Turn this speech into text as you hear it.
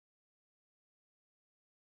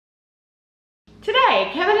Today,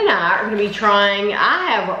 Kevin and I are going to be trying, I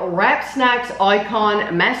have Wrap Snacks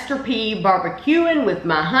Icon Master P Bar-B-Quin with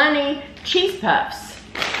my honey cheese puffs.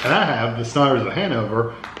 And I have the Snyder's of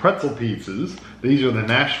Hanover pretzel pizzas. These are the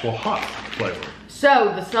Nashville hot flavor. So,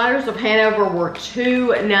 the Snyders of Hanover were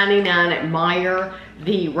 $2.99 at Meijer.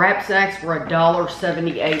 The Wrap Snacks were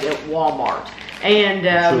 $1.78 at Walmart. And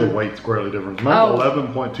I'm sure the weight's greatly different. Mine's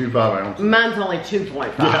 11.25 ounces. Mine's only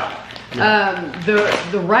 2.5. Yeah.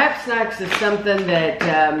 The Wrap Snacks is something that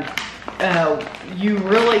you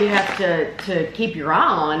really have to keep your eye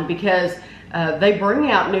on because they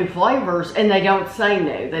bring out new flavors and they don't say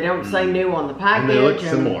new. They don't say new on the package. And they look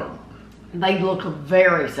similar. They look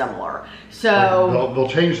very similar. So like they'll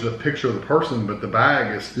change the picture of the person, but the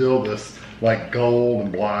bag is still this like gold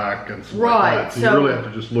and black and stuff like that. So you really have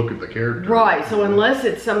to just look at the character. Right. So unless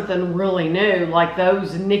it's something really new, like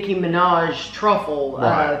those Nicki Minaj truffle,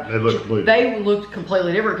 they looked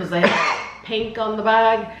completely different because they had pink on the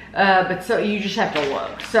bag. But so you just have to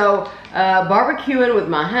look. So Bar-B-Quin with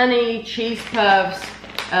my honey, cheese puffs.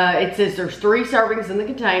 It says there's 3 servings in the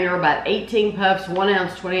container, about 18 puffs, 1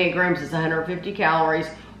 ounce, 28 grams is 150 calories,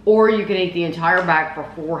 or you can eat the entire bag for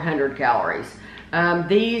 400 calories.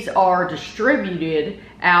 These are distributed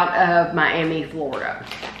out of Miami, Florida.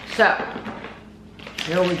 So,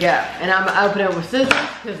 here we go. And I'm gonna open it with scissors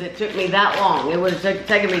because it took me that long. It would have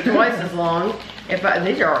taken me twice as long if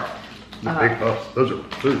these are big puffs. Those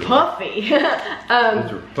are puffy.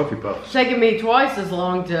 those are puffy puffs. Taking me twice as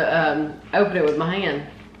long to open it with my hand.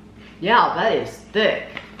 Yeah, that is thick.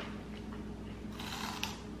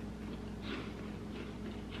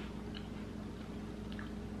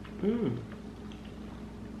 Mmm.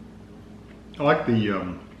 I like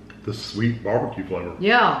the sweet barbecue flavor.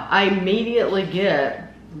 Yeah, I immediately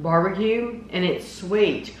get barbecue and it's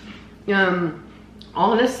sweet.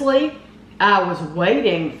 Honestly, I was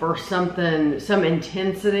waiting for something, some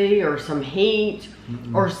intensity or some heat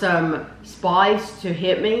or some spice to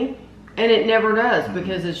hit me, and it never does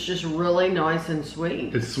because it's just really nice and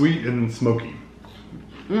sweet. It's sweet and smoky.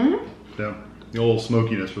 Yeah, the little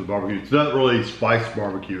smokiness with barbecue. It's not really spiced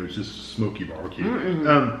barbecue, it's just smoky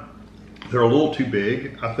barbecue. They're a little too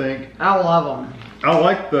big, I think. I love them. I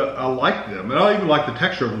like them, and I even like the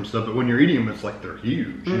texture of them stuff. But when you're eating them, it's like they're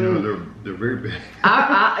huge. You know, they're very big.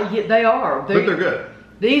 Yeah, they are. But they're good.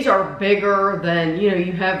 These are bigger than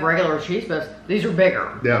you have regular cheese puffs. These are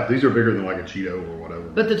bigger. Yeah, these are bigger than like a Cheeto or whatever.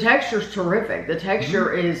 But the texture's terrific. The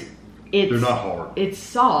texture is. They're not hard. It's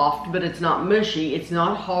soft, but it's not mushy. It's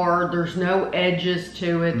not hard. There's no edges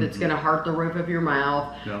to it that's going to hurt the roof of your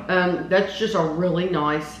mouth. Yeah. That's just a really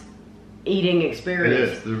nice eating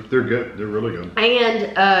experience. It is. They're good. They're really good.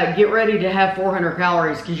 And get ready to have 400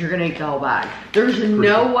 calories because you're going to eat the whole bag. There's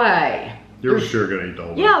no way. You're sure going to eat the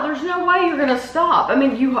whole bag. Yeah, there's no way you're going to stop. I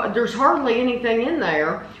mean, there's hardly anything in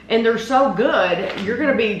there, and they're so good, you're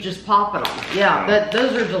going to be just popping them. Yeah,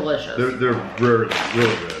 those are delicious. They're really,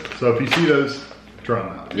 really good. So if you see those, try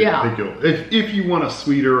them out. Yeah. I think if you want a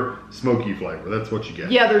sweeter, smoky flavor, that's what you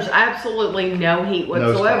get. Yeah, there's absolutely no heat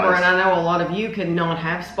whatsoever, No and I know a lot of you cannot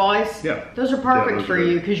have spice. Yeah. Those are perfect for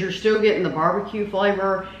you because you're still getting the barbecue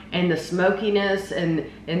flavor and the smokiness and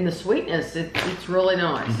the sweetness. It's really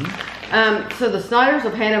nice. So the Snyders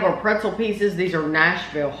of Hanover pretzel pieces, these are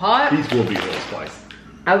Nashville hot. These will be a little spicy.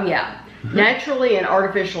 Oh yeah. Naturally and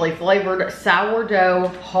artificially flavored sourdough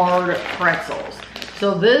hard pretzels.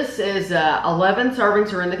 So this is 11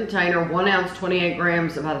 servings are in the container, 1 ounce, 28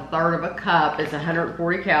 grams, about a third of a cup is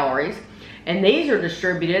 140 calories. And these are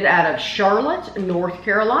distributed out of Charlotte, North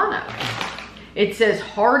Carolina. It says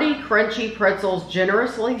hearty, crunchy pretzels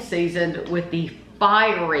generously seasoned with the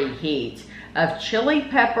fiery heat of chili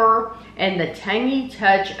pepper and the tangy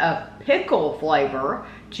touch of pickle flavor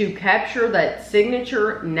to capture that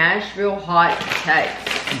signature Nashville hot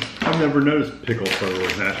taste. I've never noticed pickle flavor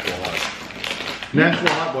with Nashville hot.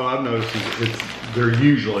 Nashville hot, what I've noticed is they're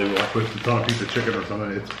usually like with it's on a piece of chicken or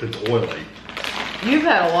something, it's oily. You've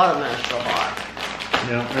had a lot of Nashville hot.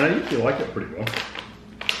 Yeah, and I usually like it pretty well.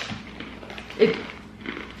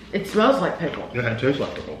 It smells like pickle. Yeah, it tastes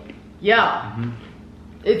like pickle. Yeah.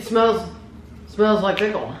 It smells like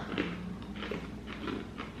pickle.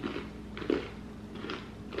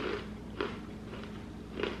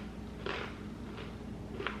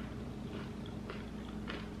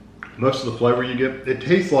 Most of the flavor you get, it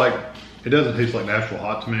doesn't taste like Nashville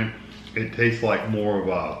hot to me. It tastes like more of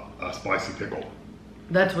a spicy pickle.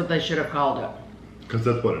 That's what they should have called it. Because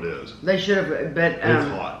that's what it is. They should have, but it's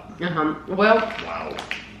hot. Well, wow.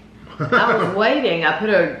 I was waiting. I put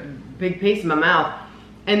a big piece in my mouth,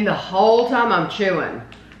 and the whole time I'm chewing,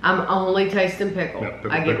 I'm only tasting pickle. Yeah,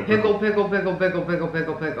 I get pickle.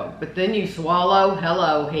 But then you swallow,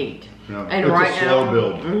 hello, heat. Yeah, and it's right a slow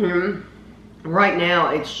build. Right now,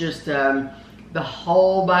 it's just the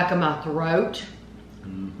whole back of my throat,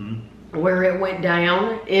 where it went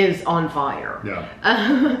down, is on fire. Yeah.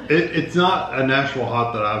 It's not a Nashville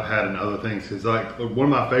hot that I've had in other things, because like one of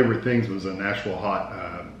my favorite things was a Nashville hot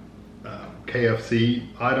KFC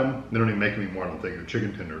item. They don't even make them anymore, I don't think. They're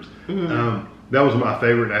chicken tenders. That was my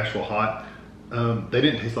favorite Nashville hot. They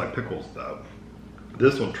didn't taste like pickles though.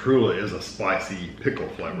 This one truly is a spicy pickle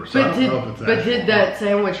flavor. So I don't know if it's But did that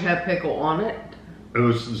sandwich have pickle on it? It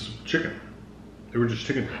was just chicken. They were just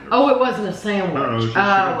chicken tenders. Oh, it wasn't a sandwich. No, it was just okay.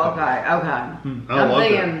 I love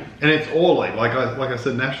it. And it's oily. Like I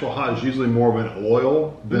said, Nashville hot is usually more of an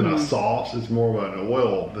oil than a sauce. It's more of an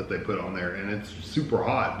oil that they put on there, and it's super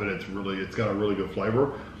hot, but it's got a really good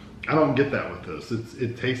flavor. I don't get that with this.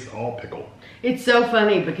 It tastes all pickle. It's so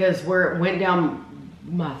funny because where it went down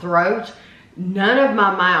my throat, none of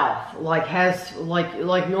my mouth has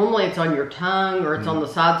normally it's on your tongue or it's on the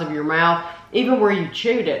sides of your mouth, even where you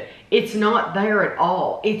chewed it. It's not there at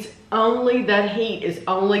all. It's only that heat is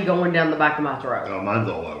only going down the back of my throat. Oh, mine's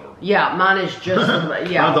all over. Yeah, mine is just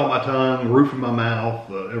Mine's on my tongue, roof of my mouth,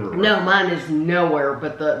 everywhere. No, mine is nowhere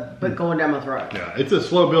but going down my throat. Yeah, it's a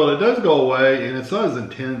slow build. It does go away, and it's not as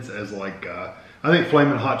intense as I think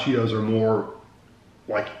Flamin' Hot Cheetos are more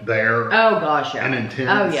like there. Oh gosh, yeah. And intense.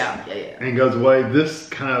 Oh yeah. And it goes away. This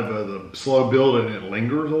kind of the slow build, and it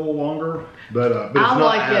lingers a little longer, but it's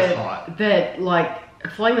not as hot. That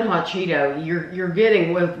Flamin' Hot Cheeto, you're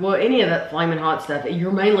getting with any of that Flamin' Hot stuff,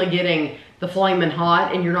 you're mainly getting the Flamin'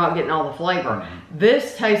 Hot and you're not getting all the flavor.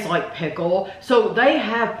 This tastes like pickle. So they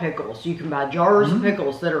have pickles. You can buy jars of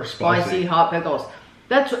pickles that are spicy, hot pickles.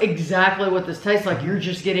 That's exactly what this tastes like. You're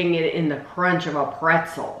just getting it in the crunch of a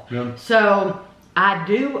pretzel. So I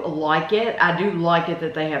do like it. I do like it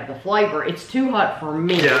that they have the flavor. It's too hot for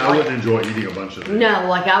me. Yeah, I wouldn't enjoy eating a bunch of these.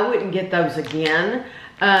 No, I wouldn't get those again.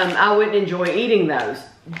 I wouldn't enjoy eating those.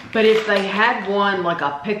 But if they had one like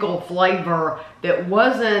a pickle flavor that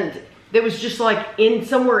was just in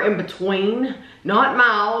somewhere in between, not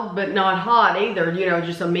mild but not hot either,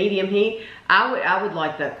 just a medium heat, I would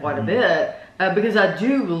like that quite a bit. Because I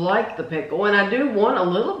do like the pickle and I do want a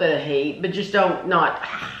little bit of heat, but just not.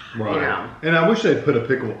 Right. And I wish they'd put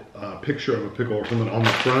a picture of a pickle or something on the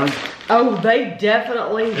front. Oh, they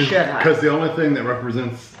definitely should have. Because the only thing that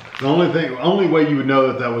represents, the only way you would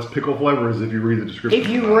know that was pickle flavor is if you read the description. If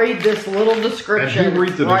you read this little description. And who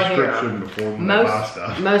reads the description before they buy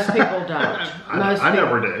stuff? Most people don't. I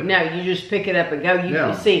never did. No, you just pick it up and go. You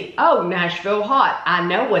can see, oh, Nashville hot. I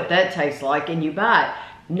know what that tastes like, and you buy it.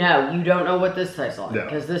 No, you don't know what this tastes like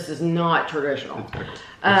because this is not traditional. It's pickle.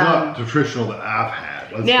 It's not the traditional that I've had.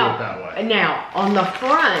 Let's put it that way. Now, on the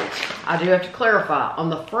front, I do have to clarify. On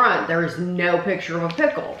the front, there is no picture of a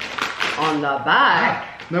pickle. On the back.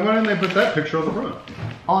 Now, why didn't they put that picture on the front?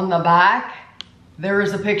 On the back, there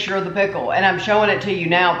is a picture of the pickle. And I'm showing it to you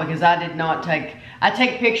now because I did not take... I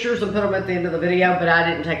take pictures and put them at the end of the video, but I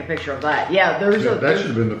didn't take a picture of that. Yeah, that should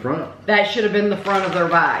have been the front. That should have been the front of their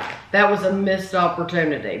bag. That was a missed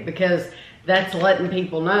opportunity because that's letting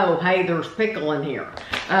people know, hey, there's pickle in here.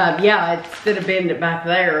 Instead of being back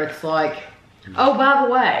there, it's like, oh, by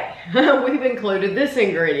the way, we've included this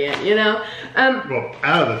ingredient, Well,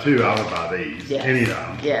 out of the two, I would buy these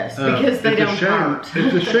anytime. Yes, because they don't hurt.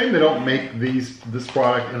 It's a shame they don't make this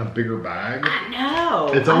product in a bigger bag. I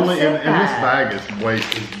know. It's only, and this bag is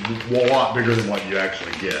a lot bigger than what you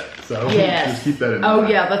actually get. So just keep that in mind. Oh,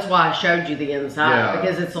 yeah, that's why I showed you the inside.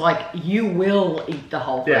 Because it's like, you will eat the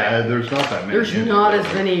whole thing. Yeah, there's not that many. There's not as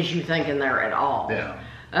many as you think in there at all. Yeah.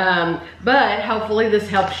 But hopefully this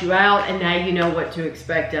helps you out and now you know what to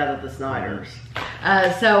expect out of the Snyders.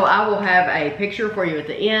 So I will have a picture for you at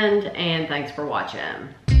the end and thanks for watching.